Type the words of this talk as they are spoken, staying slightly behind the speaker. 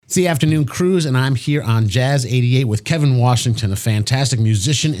It's the Afternoon Cruise, and I'm here on Jazz 88 with Kevin Washington, a fantastic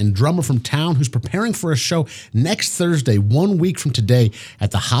musician and drummer from town who's preparing for a show next Thursday, 1 week from today,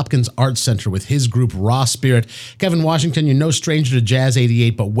 at the Hopkins Arts Center with his group Raw Spirit. Kevin Washington, you're no stranger to Jazz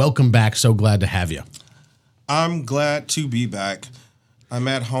 88, but welcome back. So glad to have you. I'm glad to be back. I'm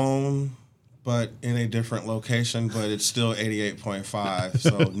at home, but in a different location, but it's still 88.5.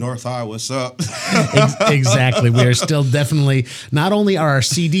 So North High, what's up? Exactly. We are still definitely, not only are our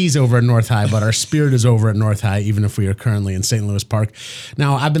CDs over at North High, but our spirit is over at North High, even if we are currently in St. Louis Park.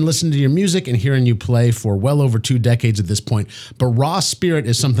 Now, I've been listening to your music and hearing you play for well over 2 decades at this point, but Raw Spirit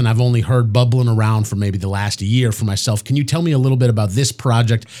is something I've only heard bubbling around for maybe the last year for myself. Can you tell me a little bit about this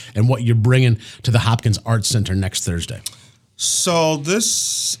project and what you're bringing to the Hopkins Arts Center next Thursday? So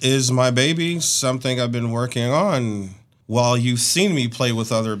this is my baby, something I've been working on while you've seen me play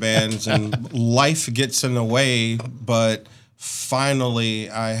with other bands and life gets in the way, but finally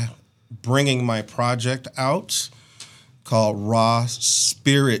I'm bringing my project out called Raw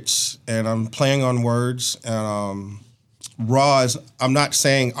Spirits, and I'm playing on words. Raw is, I'm not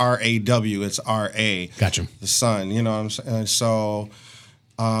saying R-A-W, it's R-A. Gotcha. The sun, you know what I'm saying? And so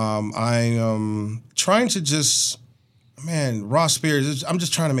I am trying to just... Man, Raw Spirits, I'm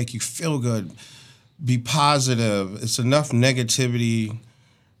just trying to make you feel good, be positive. It's enough negativity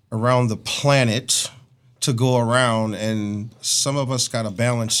around the planet to go around, and some of us got to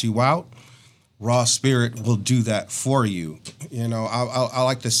balance you out. Raw Spirit will do that for you. You know, I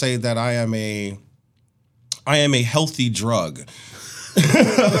like to say that I am a healthy drug.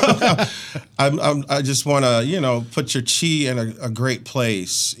 I just want to, you know, put your chi in a great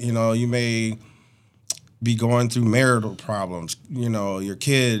place. You know, you may be going through marital problems, you know, your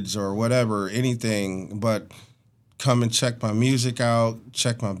kids or whatever, anything, but come and check my music out,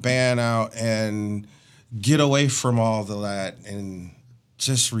 check my band out, and get away from all of that and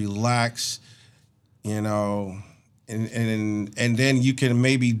just relax, you know, and then you can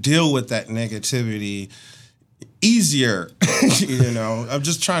maybe deal with that negativity easier. You know, I'm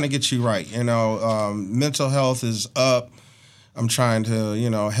just trying to get you right. You know, mental health is up. I'm trying to, you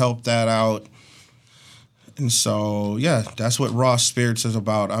know, help that out. And so, yeah, that's what Raw Spirits is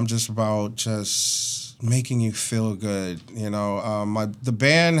about. I'm just about just making you feel good. You know, the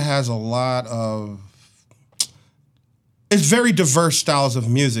band has a lot of, it's very diverse styles of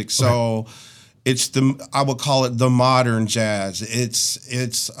music. So it's I would call it the modern jazz.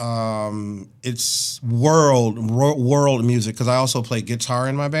 It's world music, because I also play guitar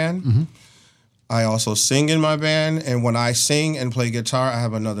in my band. Mm-hmm. I also sing in my band. And when I sing and play guitar, I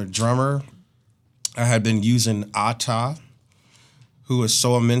have another drummer. I had been using Ata, who is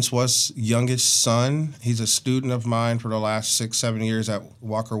Soa Mensah's youngest son. He's a student of mine for the last 6-7 years at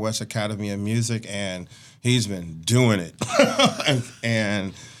Walker West Academy of Music, and he's been doing it.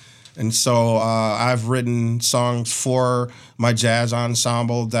 and so I've written songs for my jazz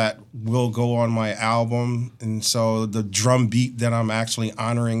ensemble that will go on my album. And so the drum beat that I'm actually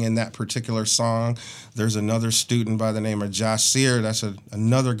honoring in that particular song, there's another student by the name of Jasir. That's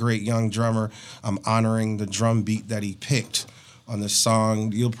another great young drummer. I'm honoring the drum beat that he picked on this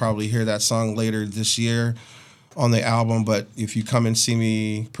song. You'll probably hear that song later this year on the album, but if you come and see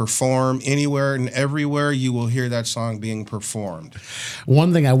me perform anywhere and everywhere, you will hear that song being performed.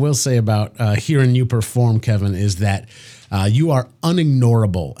 One thing I will say about hearing you perform, Kevin, is that you are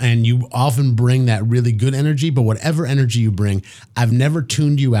unignorable, and you often bring that really good energy, but whatever energy you bring, I've never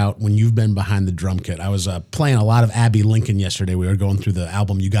tuned you out when you've been behind the drum kit. I was playing a lot of Abby Lincoln yesterday. We were going through the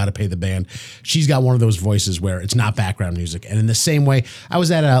album You Gotta Pay the Band. She's got one of those voices where it's not background music. And in the same way, I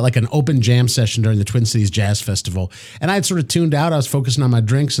was at like an open jam session during the Twin Cities Jazz Festival, and I had sort of tuned out. I was focusing on my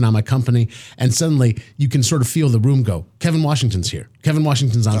drinks and on my company, and suddenly you can sort of feel the room go, Kevin Washington's here. Kevin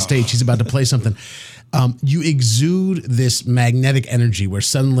Washington's on stage. He's about to play something. You exude this magnetic energy where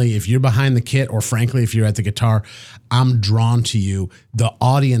suddenly, if you're behind the kit, or frankly, if you're at the guitar, I'm drawn to you. The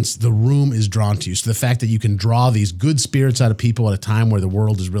audience, the room is drawn to you. So the fact that you can draw these good spirits out of people at a time where the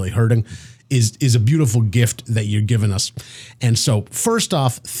world is really hurting is a beautiful gift that you're giving us. And so first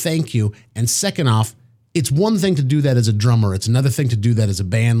off, thank you. And second off, it's one thing to do that as a drummer. It's another thing to do that as a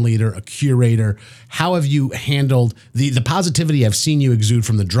band leader, a curator. How have you handled the positivity I've seen you exude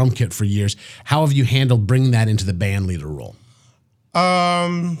from the drum kit for years? How have you handled bringing that into the band leader role?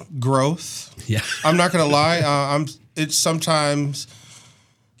 Growth. Yeah. I'm not going to lie. Sometimes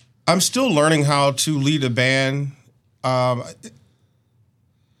I'm still learning how to lead a band.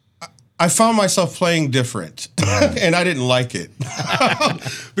 I found myself playing different, and I didn't like it.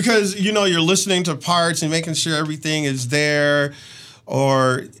 Because, you know, you're listening to parts and making sure everything is there,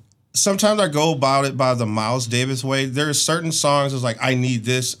 or sometimes I go about it by the Miles Davis way. There are certain songs that's like, I need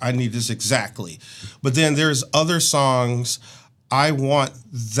this exactly. But then there's other songs I want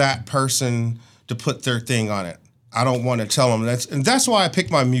that person to put their thing on it. I don't want to tell them that's why I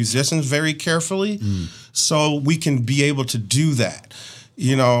pick my musicians very carefully, so we can be able to do that.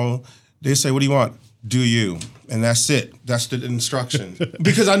 You know, they say, "What do you want?" Do you, and that's it. That's the instruction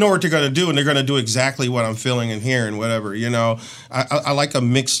because I know what they're going to do, and they're going to do exactly what I'm feeling and hearing, whatever. You know, I like a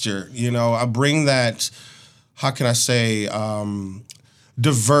mixture. You know, I bring that. How can I say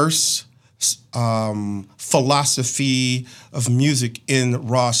diverse philosophy of music in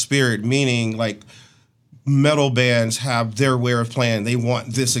raw spirit, meaning like. Metal bands have their way of playing. They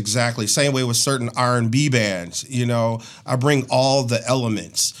want this exactly. Same way with certain R&B bands. You know, I bring all the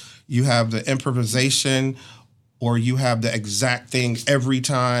elements. You have the improvisation or you have the exact thing every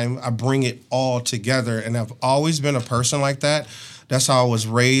time. I bring it all together. And I've always been a person like that. That's how I was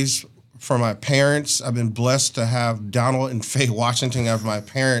raised from my parents. I've been blessed to have Donald and Faye Washington as my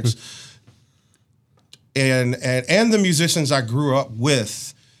parents. and the musicians I grew up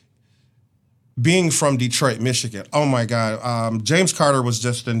with. Being from Detroit, Michigan, oh my God, James Carter was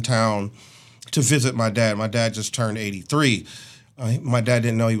just in town to visit my dad. My dad just turned 83. My dad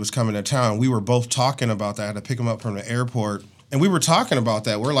didn't know he was coming to town. We were both talking about that. I had to pick him up from the airport, and we were talking about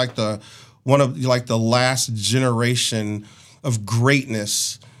that. We're like the last generation of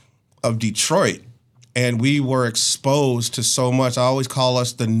greatness of Detroit, and we were exposed to so much. I always call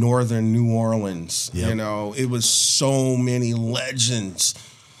us the Northern New Orleans. Yep. You know, it was so many legends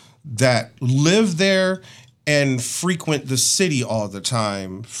that live there and frequent the city all the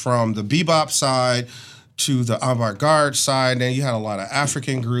time, from the bebop side to the avant-garde side. Then you had a lot of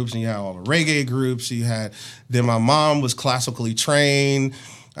African groups, and you had all the reggae groups. Then my mom was classically trained.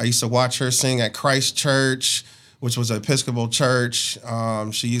 I used to watch her sing at Christ Church, which was an Episcopal church.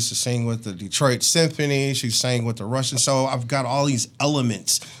 She used to sing with the Detroit Symphony. She sang with the Russian. So I've got all these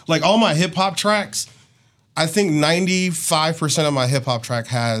elements. Like all my hip-hop tracks, I think 95% of my hip hop track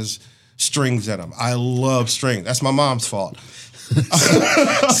has strings in them. I love strings. That's my mom's fault.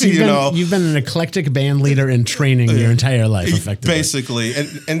 So you've been an eclectic band leader in training your entire life, effectively. Basically.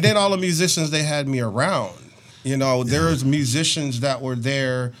 And then all the musicians they had me around. You know, there's musicians that were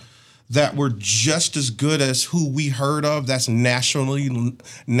there that were just as good as who we heard of that's nationally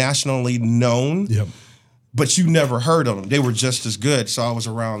known. Yep. But you never heard of them. They were just as good. So I was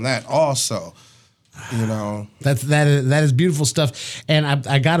around that also. You know, that is beautiful stuff. And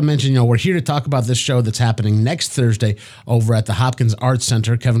I got to mention, we're here to talk about this show that's happening next Thursday over at the Hopkins Arts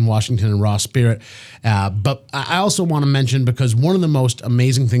Center, Kevin Washington and Raw Spirit. But I also want to mention, because one of the most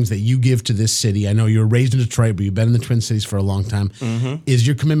amazing things that you give to this city, I know you were raised in Detroit, but you've been in the Twin Cities for a long time, is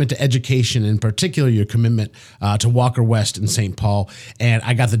your commitment to education, in particular your commitment to Walker West and St. Paul. And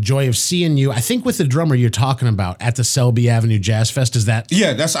I got the joy of seeing you, I think with the drummer you're talking about, at the Selby Avenue Jazz Fest. Is that?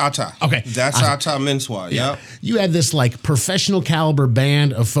 Yeah, that's Ata. Okay. That's Ata Menswah. Yeah. You had this like professional caliber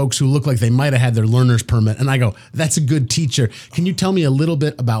band of folks who look like they might have had their learner's permit. And I go, that's a good teacher. Can you tell me a little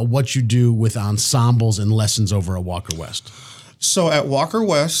bit about what you do with ensembles and lessons over at Walker West? So at Walker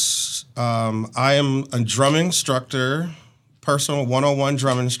West, I am a drum instructor, personal 101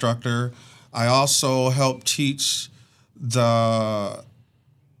 drum instructor. I also help teach the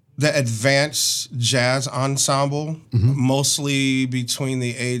advanced jazz ensemble, mostly between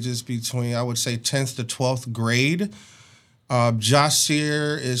the ages I would say 10th to 12th grade. Josh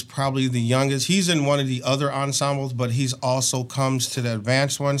Sear is probably the youngest. He's in one of the other ensembles, but he's also comes to the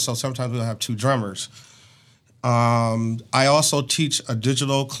advanced one, so sometimes we'll have two drummers. I also teach a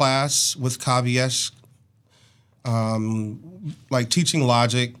digital class with KBS, like teaching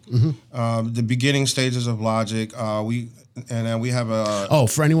Logic, the beginning stages of Logic. And then we have a...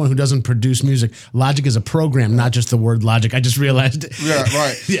 for anyone who doesn't produce music, Logic is a program, not just the word Logic. I just realized it. Yeah,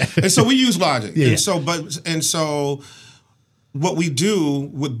 right. Yeah. And so we use Logic. Yeah. And so what we do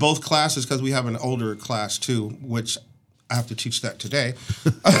with both classes, because we have an older class too, which I have to teach that today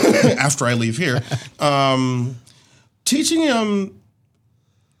after I leave here, teaching them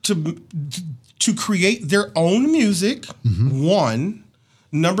to create their own music, one.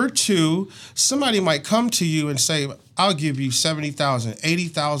 Number two, somebody might come to you and say, I'll give you $70,000,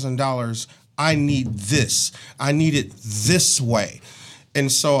 $80,000. I need this. I need it this way.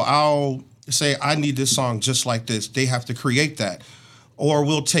 And so I'll say, I need this song just like this. They have to create that. Or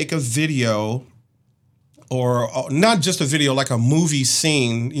we'll take a video, or not just a video, like a movie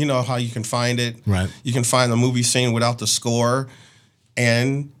scene. You know how you can find it? Right. You can find the movie scene without the score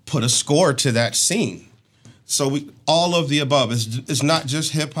and put a score to that scene. So all of the above. It's not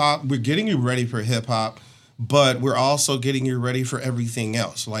just hip hop. We're getting you ready for hip hop, but we're also getting you ready for everything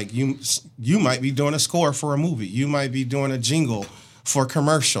else. Like you might be doing a score for a movie. You might be doing a jingle for a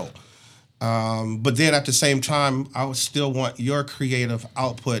commercial. But then at the same time, I would still want your creative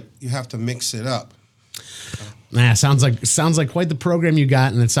output. You have to mix it up. Sounds like quite the program you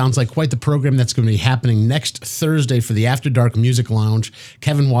got, and it sounds like quite the program that's going to be happening next Thursday for the After Dark Music Lounge.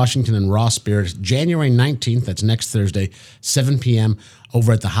 Kevin Washington and Raw Spirit, January 19th. That's next Thursday, 7 p.m.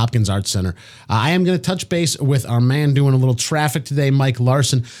 over at the Hopkins Arts Center. I am going to touch base with our man doing a little traffic today, Mike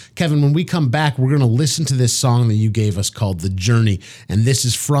Larson. Kevin, when we come back, we're going to listen to this song that you gave us called "The Journey," and this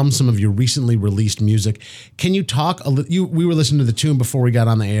is from some of your recently released music. Can you talk we were listening to the tune before we got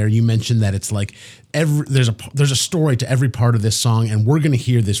on the air. You mentioned that it's like there's a story to every part of this song, and we're going to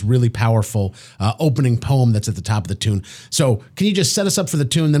hear this really powerful opening poem that's at the top of the tune. So can you just set us up for the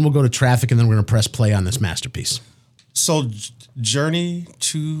tune, then we'll go to traffic, and then we're going to press play on this masterpiece. So Journey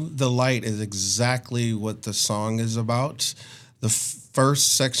to the Light is exactly what the song is about. The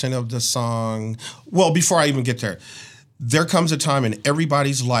first section of the song, well, before I even get there comes a time in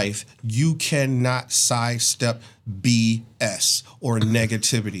everybody's life you cannot sidestep BS or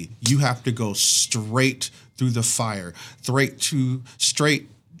negativity. You have to go straight through the fire, straight to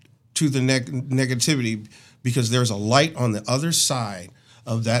the negativity, because there's a light on the other side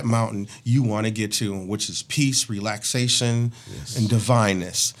of that mountain you want to get to, which is peace, relaxation, and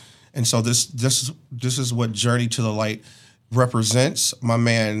divineness. And so this is what Journey to the Light represents. My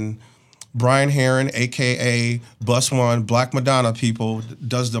man Brian Heron, aka Bus One, Black Madonna people,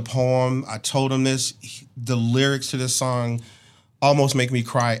 does the poem. I told him this. The lyrics to this song almost make me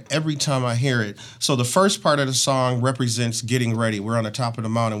cry every time I hear it. So the first part of the song represents getting ready. We're on the top of the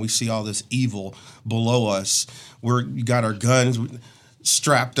mountain. We see all this evil below us. We got our guns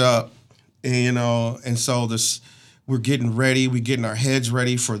strapped up, and so we're getting ready. We're getting our heads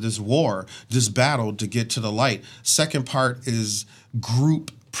ready for this war, this battle to get to the light. Second part is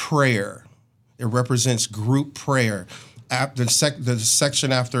group prayer. It represents group prayer. The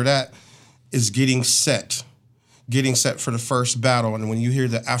section after that is getting set for the first battle. And when you hear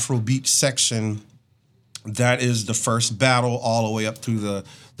the Afrobeat section, that is the first battle all the way up through the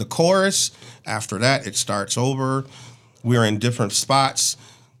chorus. After that, it starts over. We're in different spots.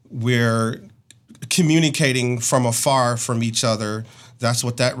 We're communicating from afar from each other. That's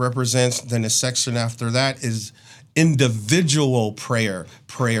what that represents. Then the section after that is individual prayer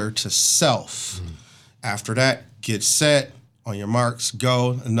to self. After that, get set, on your marks,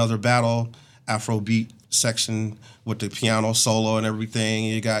 go, another battle, Afrobeat section with the piano solo and everything.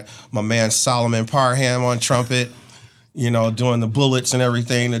 You got my man Solomon Parham on trumpet, doing the bullets and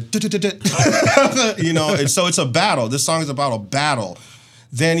everything. And so it's a battle. This song is about a battle.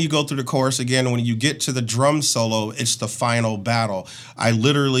 Then you go through the chorus again. When you get to the drum solo, it's the final battle. I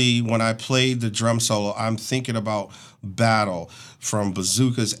literally, when I played the drum solo, I'm thinking about battle, from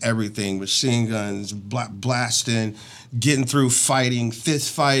bazookas, everything, machine guns, blasting, getting through fighting,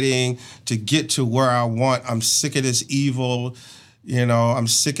 fist fighting to get to where I want. I'm sick of this evil. I'm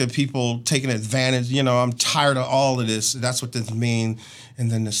sick of people taking advantage. I'm tired of all of this. That's what this means. And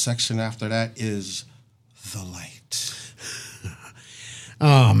then the section after that is the light.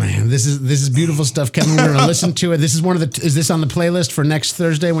 Oh man, this is beautiful stuff, Kevin. We're gonna listen to it. This is is this on the playlist for next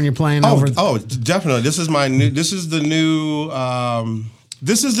Thursday when you're playing over? Oh, definitely. This is the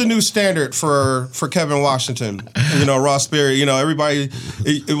new standard for Kevin Washington. Raw Spirit. Everybody.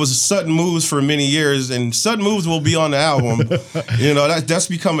 It was Sudden Moves for many years, and Sudden Moves will be on the album. That's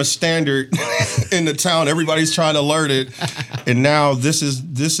become a standard in the town. Everybody's trying to learn it, and now this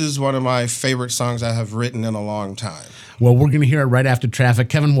is one of my favorite songs I have written in a long time. Well, we're going to hear it right after traffic.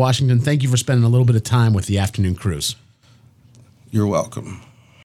 Kevin Washington, thank you for spending a little bit of time with the Afternoon Cruise. You're welcome.